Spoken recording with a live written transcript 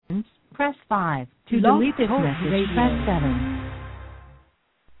press 5. To delete this message, press 7.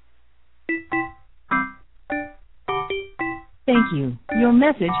 Thank you. Your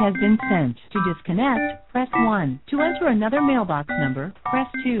message has been sent. To disconnect, press 1. To enter another mailbox number, press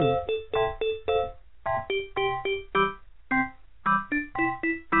 2.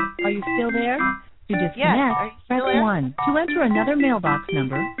 Are you still there? To disconnect, press 1. To enter another mailbox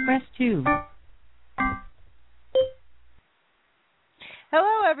number, press 2.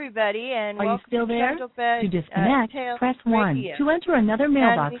 Hello, everybody, and Are you welcome still there? To disconnect, press 1. Radio. To enter another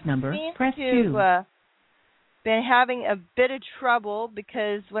mailbox number, press 2. Been having a bit of trouble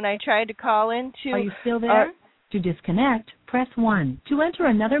because when I tried to call into... Are you still there? To disconnect, press 1. To enter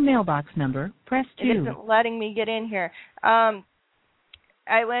another mailbox number, press 2. It isn't letting me get in here. When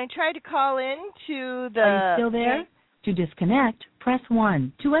I tried to call in to the... Are you still there? To disconnect, press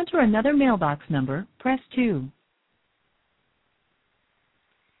 1. To enter another mailbox number, press 2.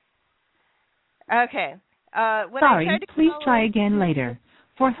 Okay. Sorry, please try again later.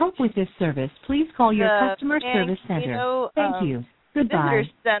 For help with this service, please call your customer service center. Thank you. Goodbye. Visitor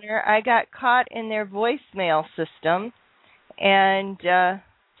Center, I got caught in their voicemail system, and...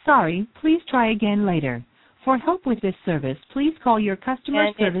 Sorry, please try again later. For help with this service, please call your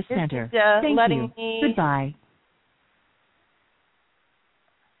customer service center. Thank you. Goodbye.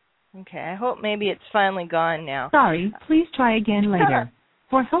 Okay, I hope maybe it's finally gone now. Sorry, please try again later.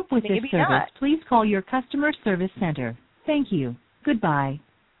 For help with this service, please call your customer service center. Thank you. Goodbye.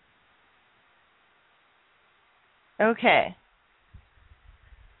 Okay.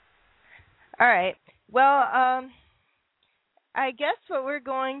 All right. Well, I guess what we're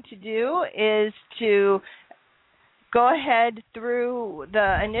going to do is to go ahead through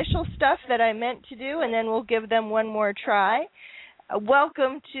the initial stuff that I meant to do, and then we'll give them one more try.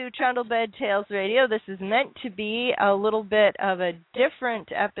 Welcome to Trundlebed Tales Radio. This is meant to be a little bit of a different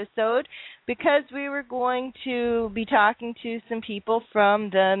episode because we were going to be talking to some people from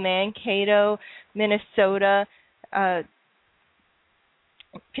the Mankato, Minnesota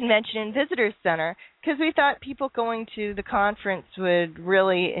Convention and Visitor Center because we thought people going to the conference would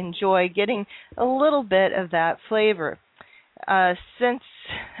really enjoy getting a little bit of that flavor. Since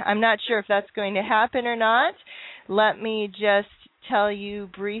I'm not sure if that's going to happen or not, let me just tell you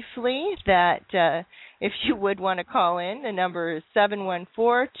briefly that if you would want to call in, the number is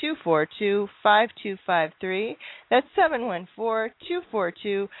 714-242-5253. That's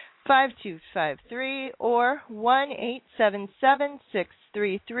 714-242-5253 or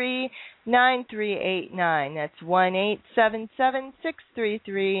 1-877-633-9389. That's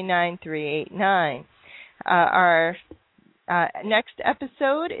 1-877-633-9389. Our next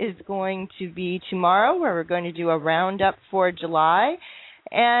episode is going to be tomorrow, where we're going to do a roundup for July.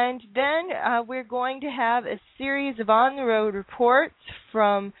 And then we're going to have a series of on-the-road reports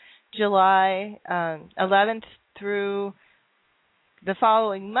from July 11th through the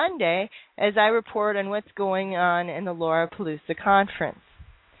following Monday as I report on what's going on in the LauraPalooza conference.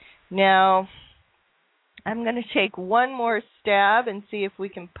 Now, I'm going to take one more stab and see if we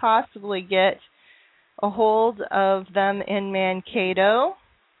can possibly get a hold of them in Mankato.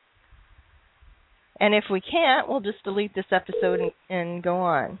 And if we can't, we'll just delete this episode and go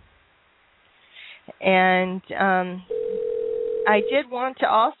on. And I did want to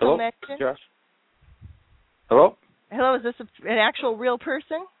also mention... Josh? Hello? Hello, is this an actual real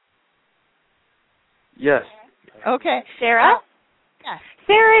person? Yes. Okay. Sarah? Yes.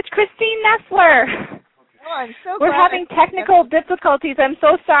 Sarah, it's Christine Nessler. Oh, I'm so We're glad having technical difficulties. I'm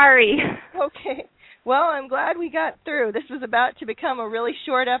so sorry. Okay. Well, I'm glad we got through. This was about to become a really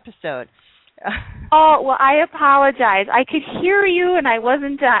short episode. Oh, well, I apologize. I could hear you, and I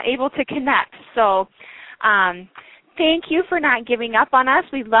wasn't able to connect. So thank you for not giving up on us.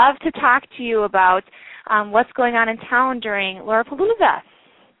 We'd love to talk to you about what's going on in town during LauraPalooza.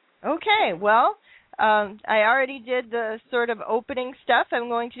 Okay. Well, I already did the sort of opening stuff I'm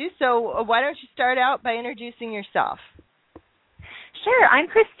going to do, so why don't you start out by introducing yourself? Sure. I'm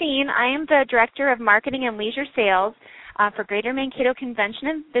Christine. I am the Director of Marketing and Leisure Sales for Greater Mankato Convention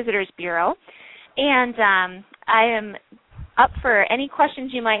and Visitors Bureau. And I am up for any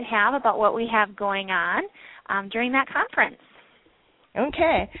questions you might have about what we have going on during that conference.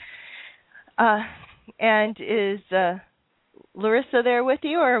 Okay. And is Larissa there with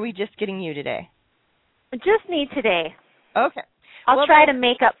you, or are we just getting you today? Just me today. Okay. I'll try to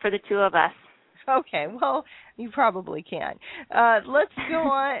make up for the two of us. Okay, well, you probably can. Let's go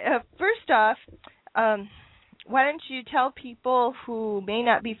on. First off, why don't you tell people who may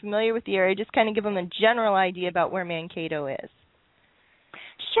not be familiar with the area, just kind of give them a general idea about where Mankato is.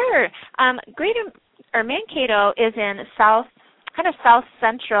 Sure. Mankato is in kind of south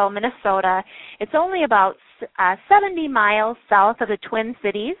central Minnesota. It's only about 70 miles south of the Twin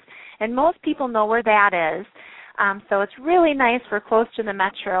Cities, and most people know where that is. So it's really nice. We're close to the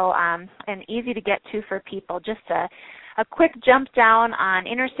metro and easy to get to for people. Just a quick jump down on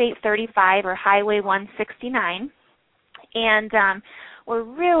Interstate 35 or Highway 169. And we're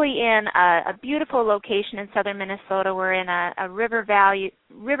really in a beautiful location in southern Minnesota. We're in a river valley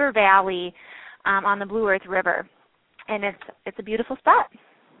on the Blue Earth River. And it's a beautiful spot.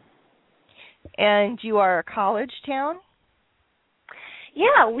 And you are a college town?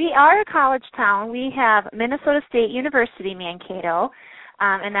 Yeah, we are a college town. We have Minnesota State University, Mankato,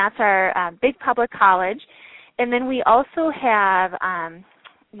 and that's our big public college. And then we also have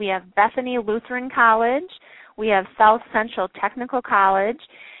Bethany Lutheran College. We have South Central Technical College,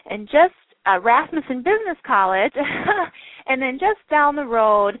 and just Rasmussen Business College, and then just down the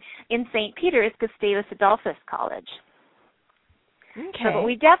road in St. Peter's, Gustavus Adolphus College. Okay. So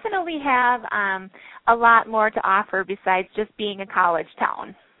we definitely have a lot more to offer besides just being a college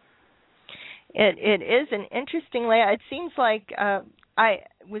town. It is an interesting layout. It seems like I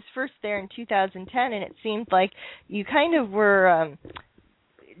was first there in 2010, and it seemed like you kind of were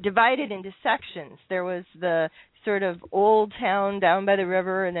divided into sections. There was the sort of old town down by the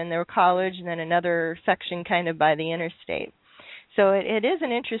river, and then there were college, and then another section kind of by the interstate. So it is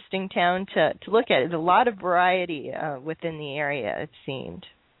an interesting town to look at. There's a lot of variety within the area, it seemed.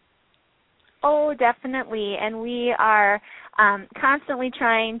 Oh, definitely. And we are constantly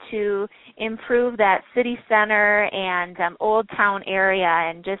trying to improve that city center and old town area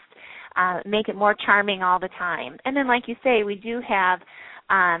and just make it more charming all the time. And then, like you say, we do have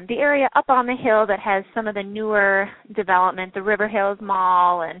the area up on the hill that has some of the newer development, the River Hills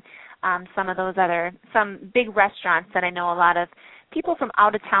Mall and some big restaurants that I know a lot of people from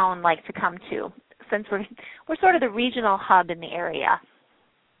out of town like to come to, since we're sort of the regional hub in the area.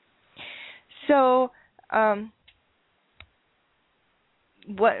 So,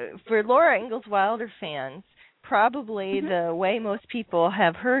 what for Laura Ingalls Wilder fans, probably the way most people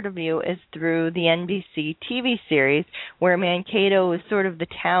have heard of you is through the NBC TV series, where Mankato was sort of the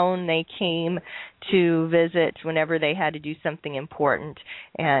town they came to visit whenever they had to do something important.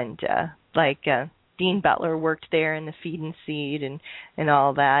 And Dean Butler worked there in the Feed and Seed and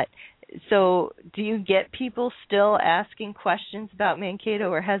all that. So do you get people still asking questions about Mankato,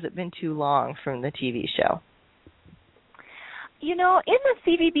 or has it been too long from the TV show? You know, in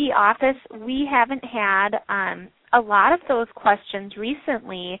the CVB office, we haven't had a lot of those questions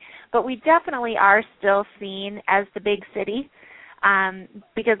recently, but we definitely are still seen as the big city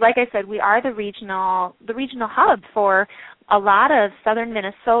because, like I said, we are the regional hub for a lot of southern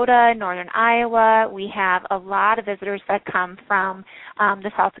Minnesota, northern Iowa. We have a lot of visitors that come from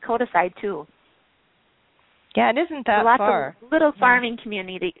the South Dakota side too. Yeah, it isn't that far. Lots of little farming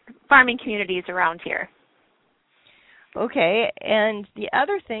communities around here. Okay, and the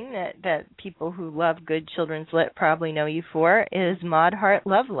other thing that people who love good children's lit probably know you for is Maud Hart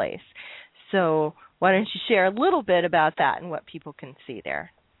Lovelace. So why don't you share a little bit about that and what people can see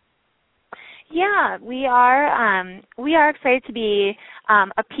there? Yeah, we are excited to be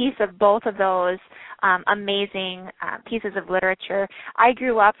a piece of both of those amazing pieces of literature. I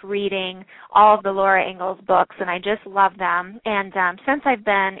grew up reading all of the Laura Ingalls books, and I just love them. And since I've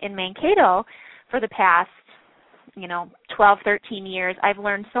been in Mankato for the past 12, 13 years, I've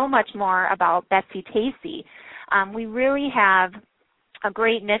learned so much more about Betsy Tacy. We really have a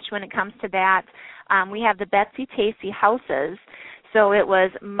great niche when it comes to that. We have the Betsy Tacy houses. So it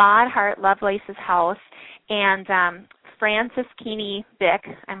was Maud Hart Lovelace's house and Frances Keeney Bick,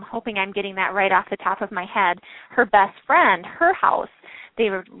 I'm hoping I'm getting that right off the top of my head, her best friend, her house. They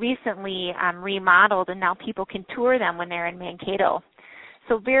were recently remodeled, and now people can tour them when they're in Mankato.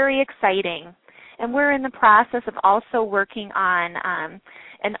 So very exciting. And we're in the process of also working on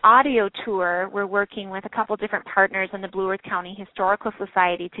an audio tour. We're working with a couple different partners in the Blue Earth County Historical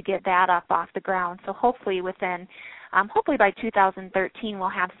Society to get that up off the ground. So hopefully by 2013 we'll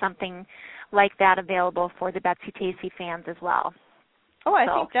have something like that available for the Betsy Tacy fans as well. Oh, I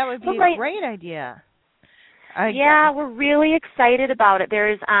think that would be a great idea. Yeah, we're really excited about it.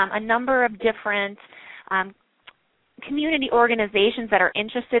 There's a number of different community organizations that are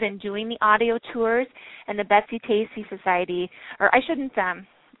interested in doing the audio tours, and the Betsy Tacy Society,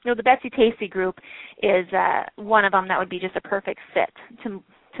 the Betsy Tacy group is one of them that would be just a perfect fit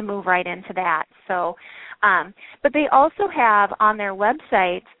to move right into that. So, but they also have on their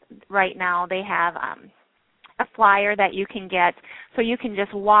website right now, they have a flyer that you can get, so you can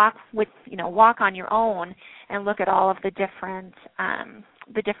just walk on your own and look at all of the different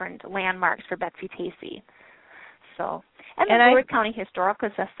landmarks for Betsy Tacy. So, And the Broward County Historical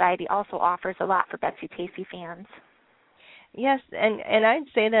Society also offers a lot for Betsy Tacy fans. Yes, and I'd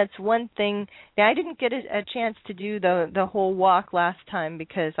say that's one thing. Now, I didn't get a chance to do the whole walk last time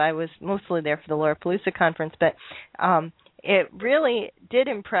because I was mostly there for the LauraPalooza conference, but it really did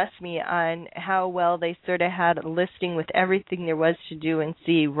impress me on how well they sort of had a listing with everything there was to do and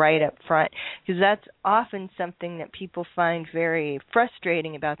see right up front, because that's often something that people find very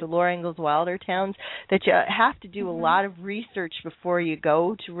frustrating about the Laura Ingalls Wilder towns, that you have to do a lot of research before you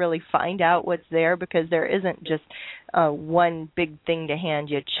go to really find out what's there, because there isn't just one big thing to hand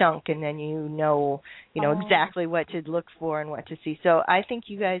you a chunk and then you know exactly what to look for and what to see. So I think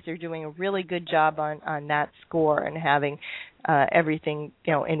you guys are doing a really good job on that score and having everything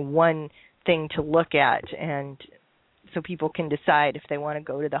in one thing to look at, and so people can decide if they want to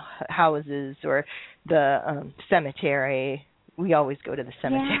go to the houses or the cemetery. We always go to the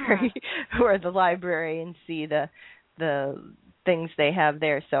cemetery or the library and see the things they have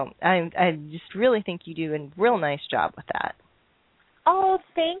there. So I just really think you do a real nice job with that. Oh,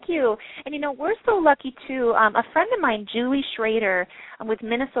 thank you. And, we're so lucky, too. A friend of mine, Julie Schrader, with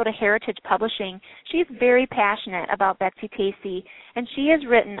Minnesota Heritage Publishing, she's very passionate about Betsy Tacy, and she has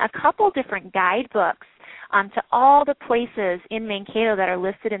written a couple different guidebooks to all the places in Mankato that are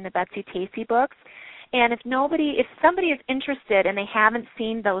listed in the Betsy Tacy books. And if somebody is interested and they haven't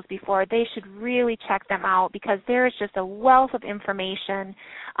seen those before, they should really check them out, because there is just a wealth of information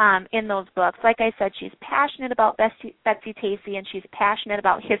in those books. Like I said, she's passionate about Betsy Tacy, and she's passionate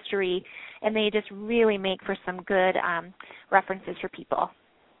about history, and they just really make for some good references for people.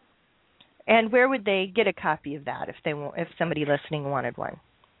 And where would they get a copy of that if somebody listening wanted one?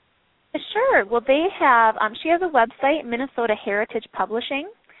 Sure. Well, they have. She has a website, Minnesota Heritage Publishing.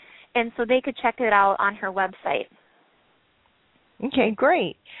 And so they could check it out on her website. Okay,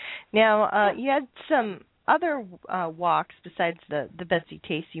 great. Now, you had some other walks besides the Betsy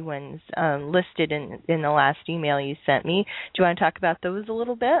Tacy ones listed in the last email you sent me. Do you want to talk about those a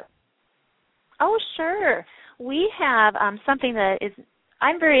little bit? Oh, sure. We have something that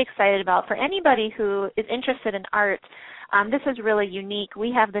I'm very excited about. For anybody who is interested in art, this is really unique.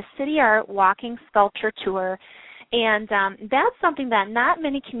 We have the City Art Walking Sculpture Tour. And that's something that not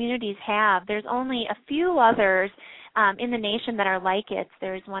many communities have. There's only a few others in the nation that are like it.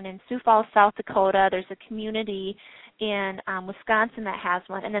 There's one in Sioux Falls, South Dakota. There's a community in Wisconsin that has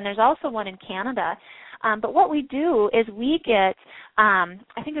one. And then there's also one in Canada. But what we do is we get,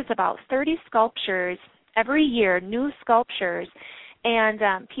 I think it's about 30 sculptures every year, new sculptures.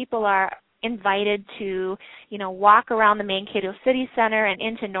 And people are invited to, walk around the Mankato City Center and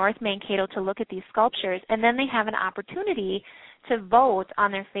into North Mankato to look at these sculptures, and then they have an opportunity to vote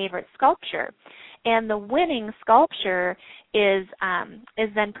on their favorite sculpture. And the winning sculpture is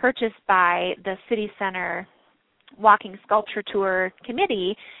then purchased by the City Center Walking Sculpture Tour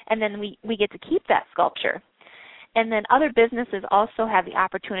Committee, and then we get to keep that sculpture. And then other businesses also have the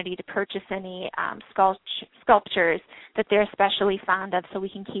opportunity to purchase any sculptures that they're especially fond of, so we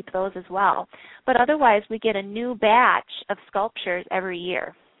can keep those as well. But otherwise, we get a new batch of sculptures every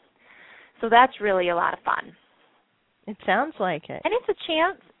year. So that's really a lot of fun. It sounds like it. And it's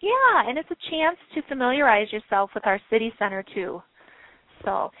a chance to familiarize yourself with our city center, too.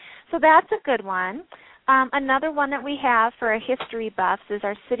 So that's a good one. Another one that we have for our history buffs is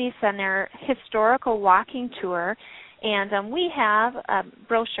our City Center Historical Walking Tour. And we have a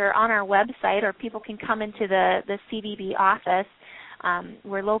brochure on our website, or people can come into the CVB office.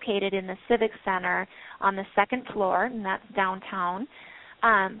 We're located in the Civic Center on the second floor, and that's downtown.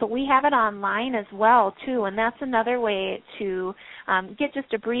 But we have it online as well, too, and that's another way to get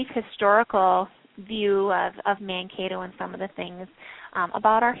just a brief historical view of Mankato and some of the things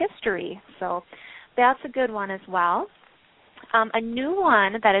about our history. So that's a good one as well. A new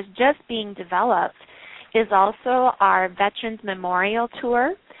one that is just being developed is also our Veterans Memorial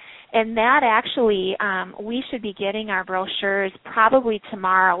Tour. And that actually, we should be getting our brochures probably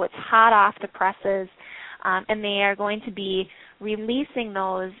tomorrow. It's hot off the presses, and they are going to be releasing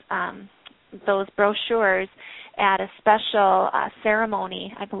those brochures at a special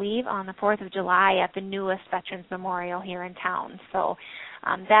ceremony, I believe, on the 4th of July at the newest Veterans Memorial here in town. So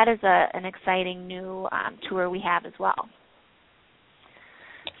that is an exciting new tour we have as well.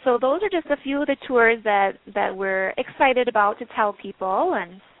 So those are just a few of the tours that we're excited about to tell people.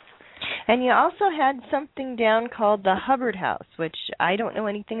 And you also had something down called the Hubbard House, which I don't know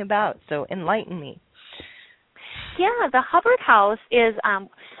anything about, so enlighten me. Yeah, the Hubbard House is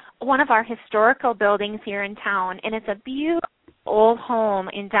one of our historical buildings here in town, and it's a beautiful old home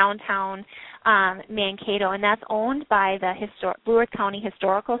in downtown Mankato, and that's owned by the Broward County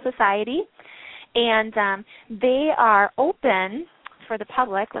Historical Society. And they are open for the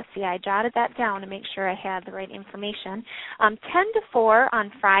public. Let's see, I jotted that down to make sure I had the right information. 10 to 4 on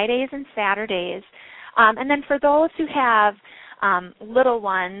Fridays and Saturdays. And then for those who have little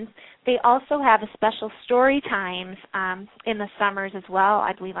ones, they also have a special story times in the summers as well,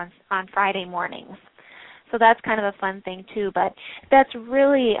 I believe on Friday mornings. So that's kind of a fun thing too. But that's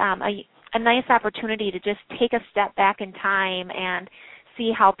really a nice opportunity to just take a step back in time and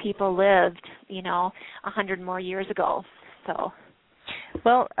see how people lived, 100 more years ago. So.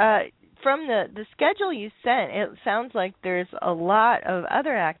 Well, from the schedule you sent, it sounds like there's a lot of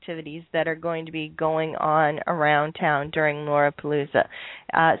other activities that are going to be going on around town during LauraPalooza.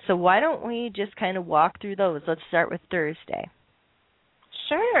 So why don't we just kind of walk through those? Let's start with Thursday.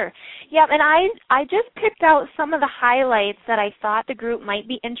 Sure. Yeah, and I just picked out some of the highlights that I thought the group might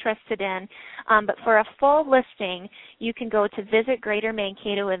be interested in. But for a full listing, you can go to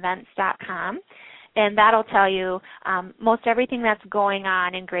visitgreatermankatoevents.com. And that'll tell you most everything that's going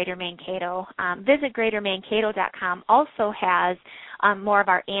on in Greater Mankato. VisitGreaterMankato.com also has more of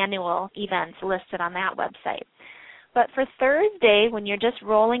our annual events listed on that website. But for Thursday, when you're just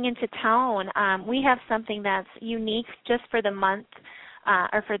rolling into town, we have something that's unique just for the month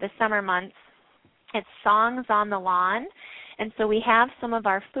or for the summer months. It's Songs on the Lawn. And so we have some of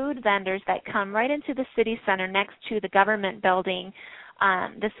our food vendors that come right into the city center next to the government building,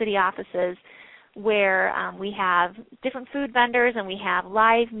 the city offices, where we have different food vendors and we have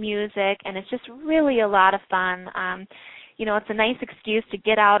live music, and it's just really a lot of fun. It's a nice excuse to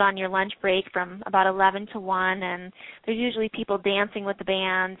get out on your lunch break from about 11 to 1, and there's usually people dancing with the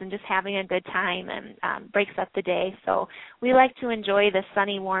bands and just having a good time, and breaks up the day. So we like to enjoy the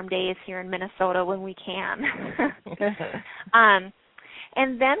sunny, warm days here in Minnesota when we can. And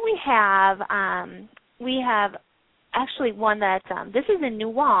then we have actually one that, this is in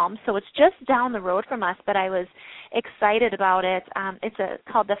New Ulm, so it's just down the road from us, but I was excited about it. It's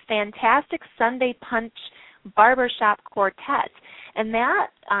called the Fantastic Sunday Punch Barbershop Quartet, and that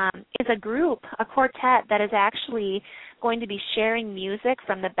is a quartet that is actually going to be sharing music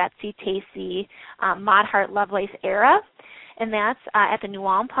from the Betsy Tacy, Maud Hart Lovelace era, and that's at the New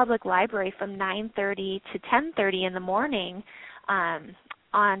Ulm Public Library from 9:30 to 10:30 in the morning on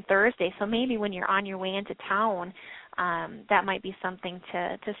Thursday. So maybe when you're on your way into town, that might be something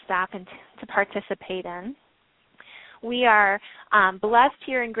to stop and to participate in. We are blessed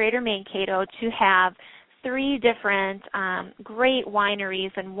here in Greater Mankato to have 3 different great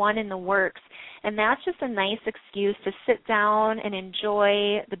wineries and one in the works, and that's just a nice excuse to sit down and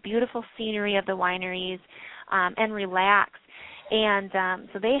enjoy the beautiful scenery of the wineries and relax. And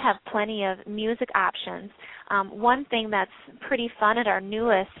so they have plenty of music options. One thing that's pretty fun at our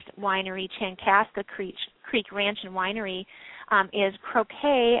newest winery, Chankaska Creek Ranch and Winery, is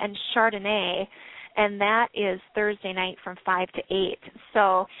croquet and Chardonnay, and that is Thursday night from 5 to 8.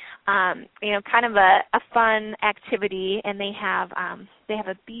 So, kind of a fun activity, and they have a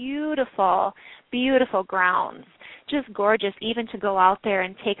beautiful, beautiful grounds, just gorgeous, even to go out there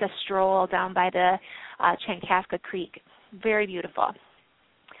and take a stroll down by the Chankaska Creek. Very beautiful.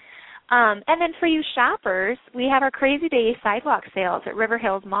 And then for you shoppers, we have our Crazy Day sidewalk sales at River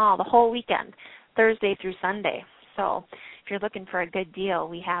Hills Mall the whole weekend, Thursday through Sunday. So if you're looking for a good deal,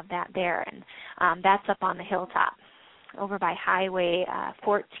 we have that there. And that's up on the hilltop over by Highway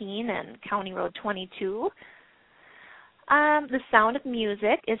 14 and County Road 22. The Sound of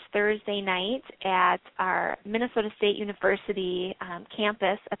Music is Thursday night at our Minnesota State University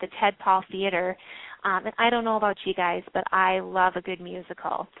campus at the Ted Paul Theater. And I don't know about you guys, but I love a good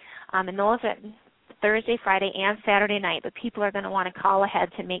musical. And those are Thursday, Friday, and Saturday night, but people are going to want to call ahead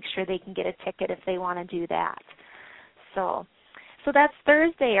to make sure they can get a ticket if they want to do that. So that's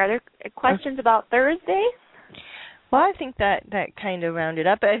Thursday. Are there questions about Thursday? Well, I think that kind of rounded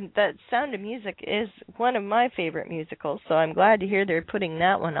up. And that Sound of Music is one of my favorite musicals, so I'm glad to hear they're putting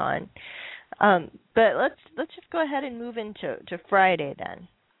that one on. But let's just go ahead and move into Friday then.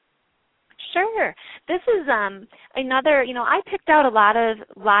 Sure. This is another, I picked out a lot of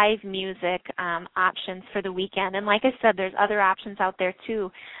live music options for the weekend. And like I said, there's other options out there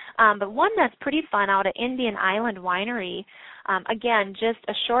too. But one that's pretty fun out at Indian Island Winery, again, just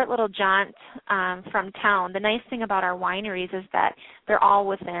a short little jaunt from town. The nice thing about our wineries is that they're all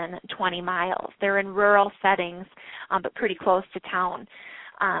within 20 miles. They're in rural settings, but pretty close to town.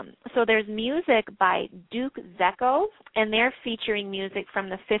 So there's music by Duke Zecco, and they're featuring music from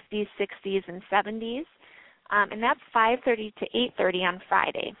the 50s, 60s, and 70s. And that's 5:30 to 8:30 on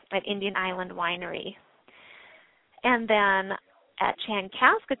Friday at Indian Island Winery. And then at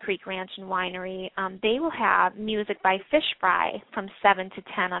Chankaska Creek Ranch and Winery, they will have music by Fish Fry from 7 to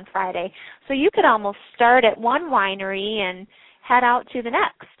 10 on Friday. So you could almost start at one winery and head out to the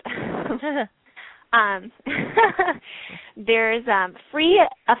next. There's a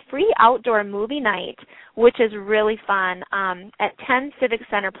free outdoor movie night, which is really fun, at 10 Civic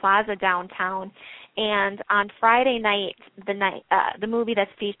Center Plaza downtown. And on Friday night, the movie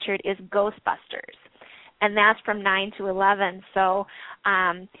that's featured is Ghostbusters, and that's from 9 to 11. So,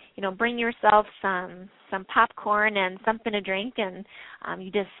 bring yourself some popcorn and something to drink, and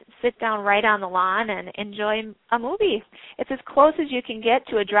you just sit down right on the lawn and enjoy a movie. It's as close as you can get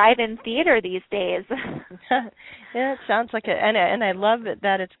to a drive-in theater these days. Yeah, it sounds like it, and I love it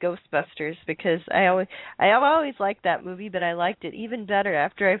that it's Ghostbusters, because I always liked that movie, but I liked it even better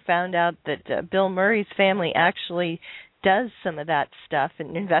after I found out that Bill Murray's family actually does some of that stuff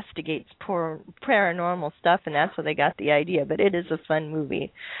and investigates paranormal stuff, and that's how they got the idea. But it is a fun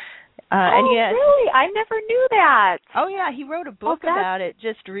movie. Really? I never knew that. Oh, yeah. He wrote a book about it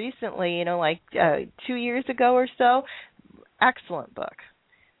just recently, 2 years ago or so. Excellent book.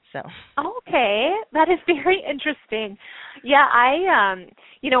 So. Okay. That is very interesting. Yeah,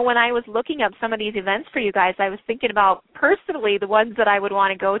 when I was looking up some of these events for you guys, I was thinking about personally the ones that I would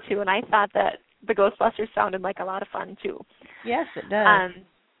want to go to, and I thought that the Ghostbusters sounded like a lot of fun, too. Yes, it does.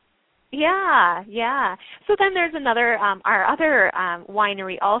 Yeah. So then there's another, our other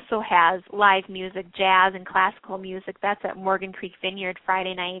winery also has live music, jazz and classical music. That's at Morgan Creek Vineyard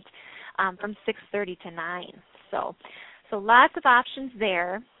Friday night from 6:30 to 9. So lots of options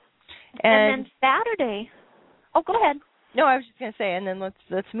there. And then Saturday. Oh, go ahead. No, I was just going to say, and then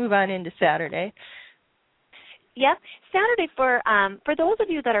let's move on into Saturday. Yep. Saturday, for those of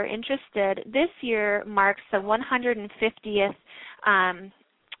you that are interested, this year marks the 150th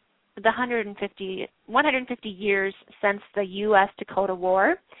 150 years since the U.S.-Dakota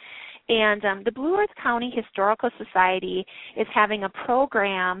War. And the Blue Earth County Historical Society is having a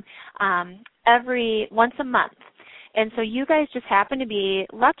program once a month. And so you guys just happen to be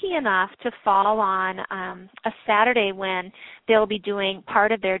lucky enough to fall on a Saturday when they'll be doing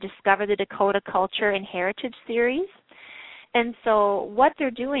part of their Discover the Dakota Culture and Heritage series. And so what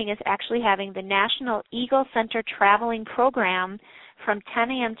they're doing is actually having the National Eagle Center Traveling Program from 10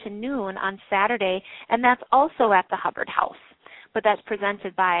 a.m. to noon on Saturday, and that's also at the Hubbard House, but that's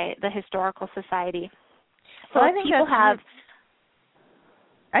presented by the Historical Society. So well,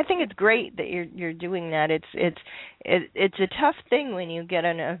 I think it's great that you're doing that. It's a tough thing when you get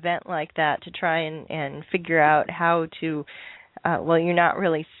an event like that to try and figure out how to. You're not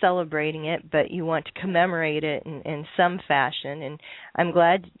really celebrating it, but you want to commemorate it in some fashion. And I'm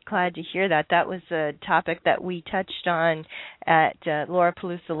glad to hear that. That was a topic that we touched on at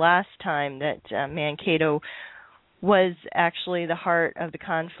LauraPalooza last time, that Mankato was actually the heart of the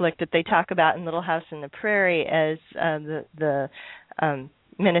conflict that they talk about in Little House on the Prairie as the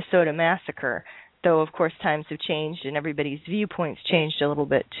Minnesota Massacre. Though, of course, times have changed and everybody's viewpoints changed a little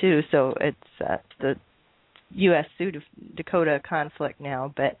bit, too. So it's the U.S. Dakota conflict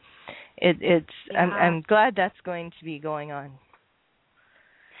now, but I'm glad that's going to be going on.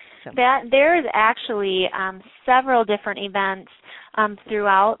 So. There is actually several different events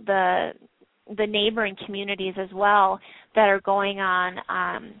throughout the neighboring communities as well that are going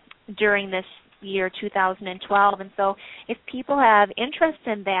on during this year 2012, and so if people have interest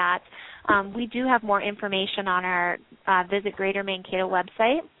in that, we do have more information on our Visit Greater Mankato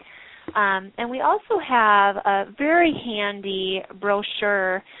website. And we also have a very handy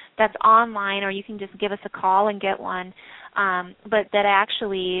brochure that's online, or you can just give us a call and get one, but that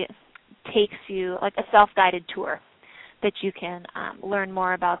actually takes you, like a self-guided tour, that you can learn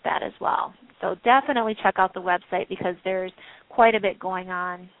more about that as well. So definitely check out the website, because there's quite a bit going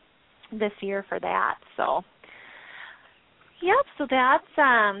on this year for that. So yep, so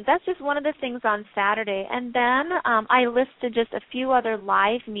that's just one of the things on Saturday. And then I listed just a few other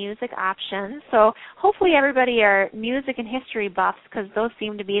live music options. So hopefully everybody are music and history buffs, because those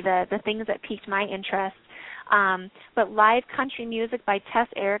seem to be the things that piqued my interest. But live country music by Tess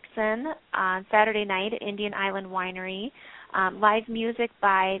Erickson on Saturday night at Indian Island Winery. Live music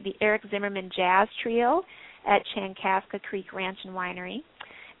by the Eric Zimmerman Jazz Trio at Chankaska Creek Ranch and Winery.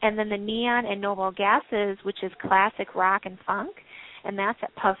 And then the Neon and Noble Gases, which is classic rock and funk, and that's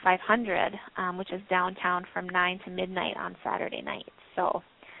at Pub 500, which is downtown from 9 to midnight on Saturday night. So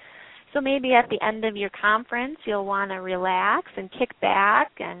maybe at the end of your conference, you'll want to relax and kick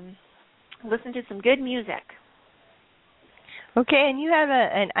back and listen to some good music. Okay, and you have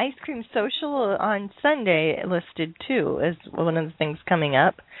an ice cream social on Sunday listed, too, as one of the things coming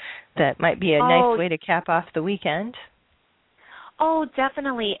up that might be a nice way to cap off the weekend. Oh,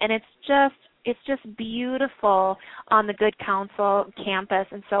 definitely, and it's just beautiful on the Good Counsel campus,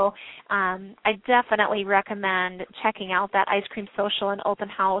 and so I definitely recommend checking out that ice cream social and open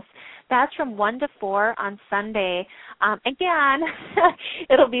house. That's from 1 to 4 on Sunday. Again,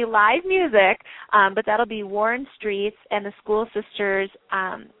 it'll be live music, but that'll be Warren Streets and the School Sisters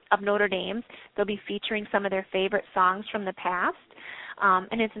of Notre Dame. They'll be featuring some of their favorite songs from the past,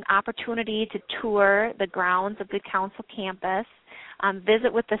 and it's an opportunity to tour the grounds of Good Counsel campus,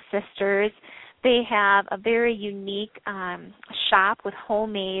 visit with the sisters. They have a very unique shop with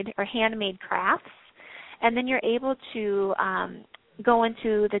homemade or handmade crafts, and then you're able to go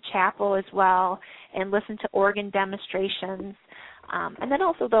into the chapel as well and listen to organ demonstrations. And then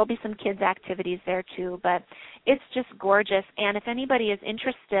also there'll be some kids' activities there too, but it's just gorgeous. And if anybody is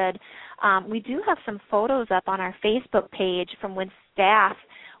interested, we do have some photos up on our Facebook page from when staff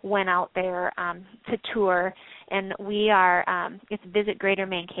went out there to tour, and we are, it's Visit Greater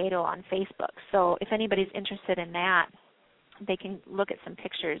Mankato on Facebook. So if anybody's interested in that, they can look at some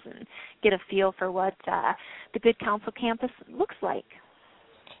pictures and get a feel for what the Good Counsel campus looks like.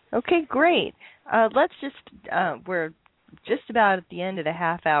 Okay, great. Let's just, we're just about at the end of the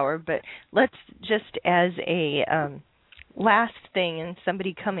half hour, but let's just as a last thing, and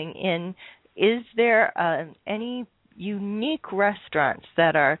somebody coming in, is there any unique restaurants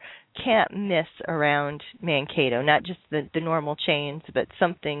that are can't miss around Mankato, not just the normal chains, but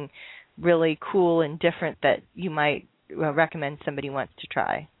something really cool and different that you might recommend somebody wants to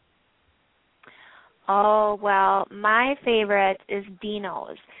try? Oh, well, my favorite is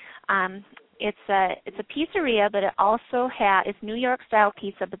Dino's. It's a pizzeria, but it also it's New York style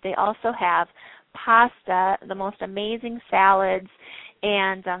pizza, but they also have pasta, the most amazing salads,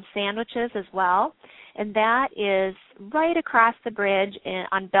 and sandwiches as well. And that is right across the bridge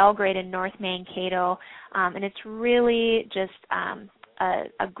on Belgrade in North Mankato, and it's really just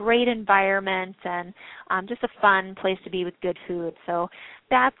a great environment and just a fun place to be with good food. So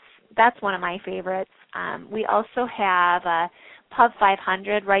that's one of my favorites. We also have Pub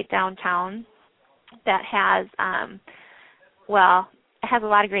 500 right downtown that has, it has a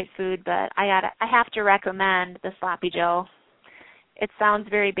lot of great food, but I have to recommend the Sloppy Joe. It sounds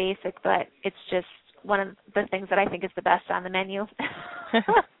very basic, but it's just one of the things that I think is the best on the menu.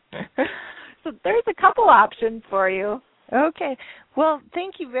 So there's a couple options for you. Okay. Well,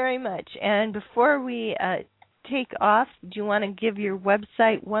 thank you very much. And before we take off, do you want to give your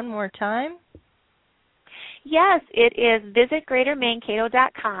website one more time? Yes, it is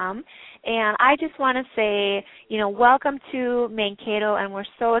visitgreatermankato.com. And I just want to say, welcome to Mankato, and we're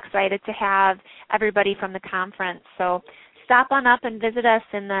so excited to have everybody from the conference. So stop on up and visit us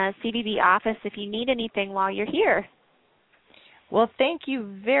in the CBB office if you need anything while you're here. Well, thank you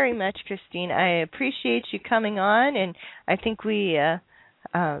very much, Christine. I appreciate you coming on, and I think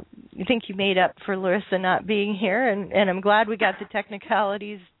I think you made up for Larissa not being here, and I'm glad we got the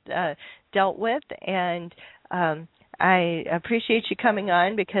technicalities dealt with, and I appreciate you coming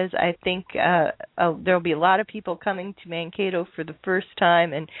on because I think there'll be a lot of people coming to Mankato for the first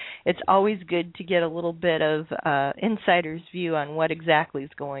time, and it's always good to get a little bit of insider's view on what exactly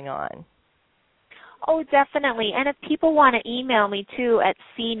is going on. Oh, definitely. And if people want to email me, too, at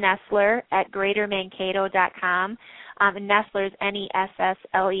cnessler@greatermankato.com, and Nessler's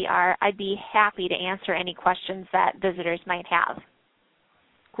Nessler, I'd be happy to answer any questions that visitors might have.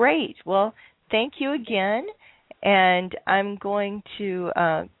 Great. Well, thank you again. And I'm going to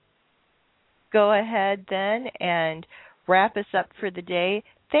go ahead then and wrap us up for the day.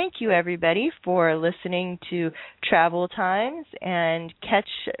 Thank you, everybody, for listening to Travel Times, and catch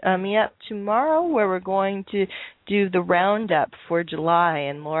me up tomorrow where we're going to do the roundup for July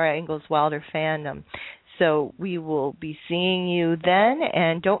in Laura Ingalls Wilder fandom. So we will be seeing you then,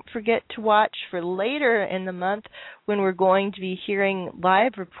 and don't forget to watch for later in the month when we're going to be hearing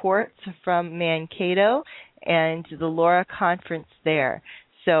live reports from Mankato and the Laura conference there.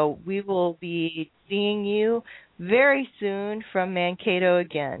 So we will be seeing you very soon from Mankato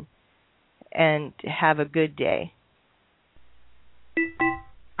again, and have a good day.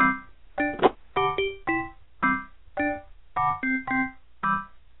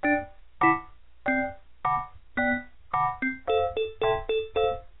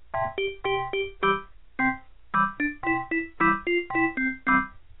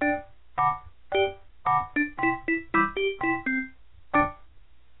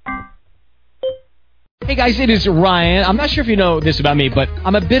 Hey guys, it is Ryan. I'm not sure if you know this about me, but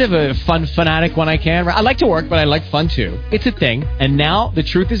I'm a bit of a fun fanatic when I can. I like to work, but I like fun too. It's a thing. And now the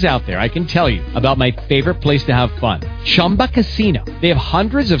truth is out there. I can tell you about my favorite place to have fun. Chumba Casino. They have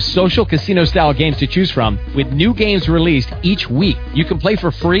hundreds of social casino style games to choose from with new games released each week. You can play for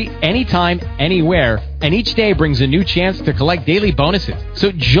free anytime, anywhere. And each day brings a new chance to collect daily bonuses.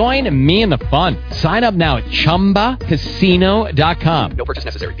 So join me in the fun. Sign up now at ChumbaCasino.com. No purchase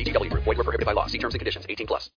necessary. VGW Group. Void where prohibited by law. See terms and conditions. 18+.